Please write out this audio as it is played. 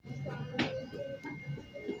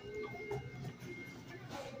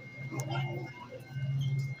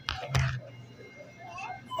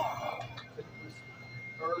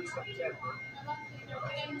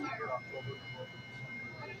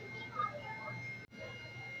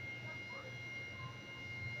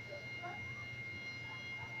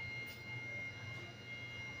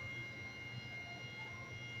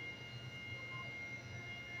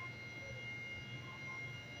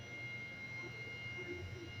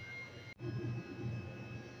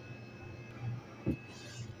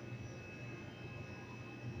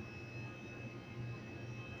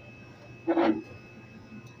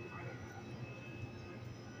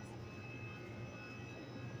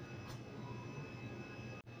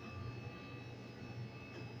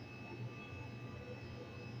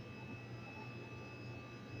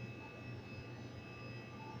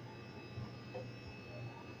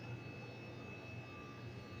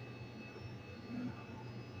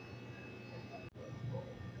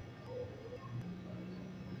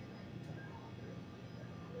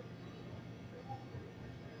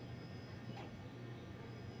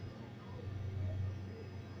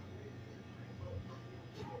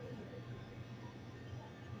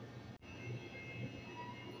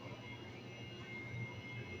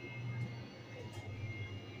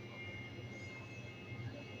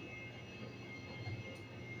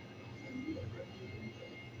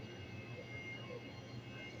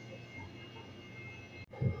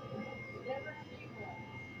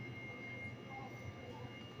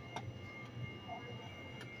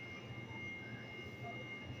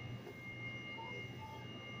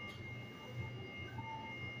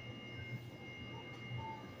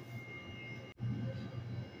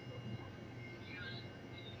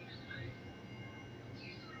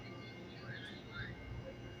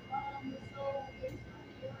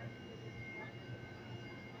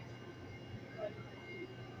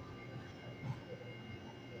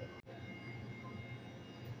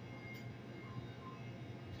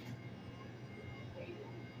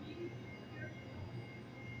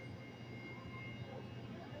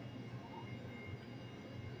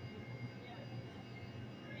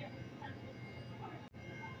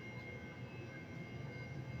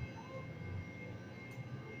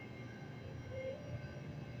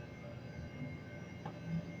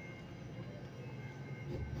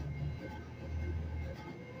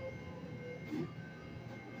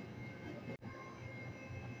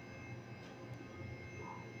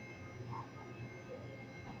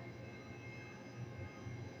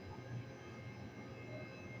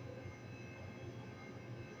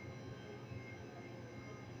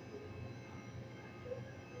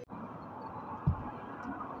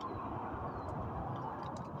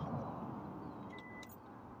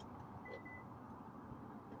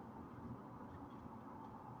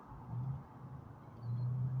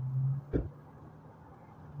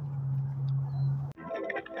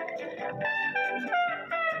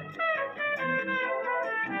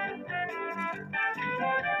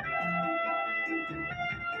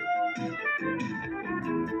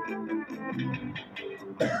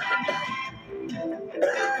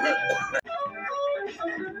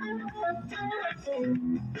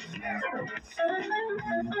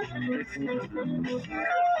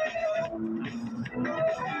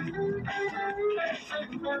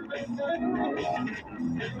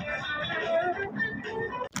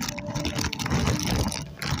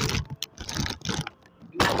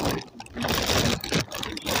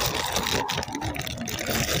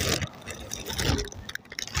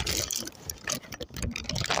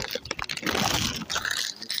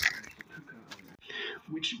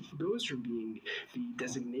which goes from being the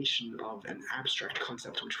designation of an abstract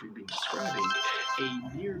concept which we've been describing,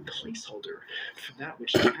 a mere placeholder for that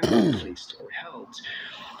which can be placed or held,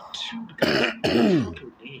 to become a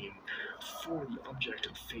proper name for the object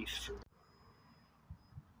of faith for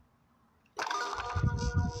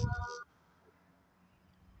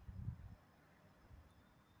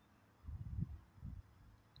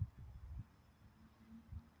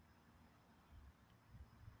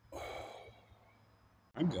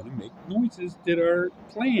I'm going to make noises that are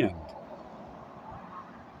planned.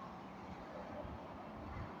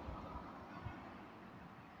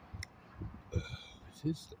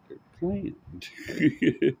 This is planned.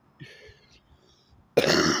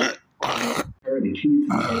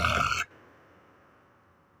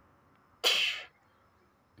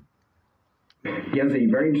 He has a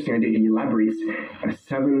very interesting idea. He elaborates a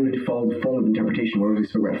seven-fold form of interpretation, whereas we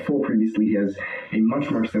spoke about four previously. He has a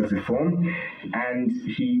much more extensive form, and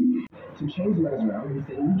he to change the letters around. He's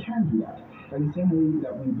saying we can do that. And the same way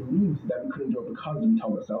that we believed that we couldn't do it because we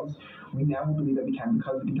told ourselves, we now believe that we can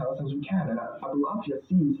because we can tell ourselves we can. And Abulafia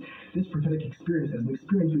sees this prophetic experience as an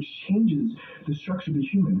experience which changes the structure of the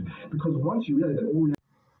human, because once you realize that all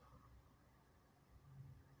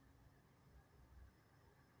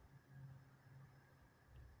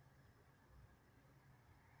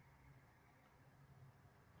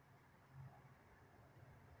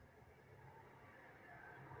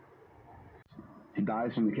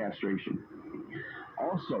dies from the castration.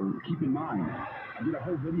 Also, keep in mind, I did a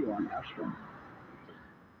whole video on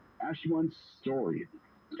Ashmon's story,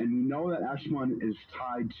 and we know that Ashmon is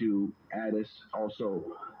tied to Addis,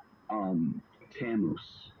 also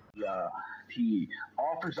Tammuz. He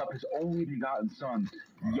offers up his only begotten son,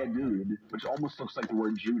 Yedud, which almost looks like the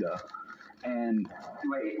word Judah, and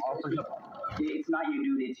offers up. It's not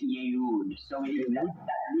Yedud, it's Yehud. So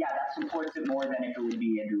that supports it more than if it would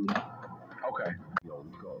be Yedud. Okay. The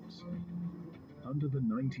old gods. Under the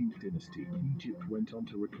 19th dynasty, Egypt went on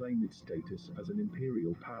to reclaim its status as an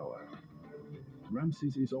imperial power.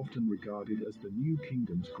 Ramses is often regarded as the new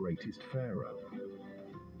kingdom's greatest pharaoh.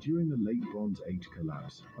 During the Late Bronze Age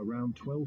collapse, around 12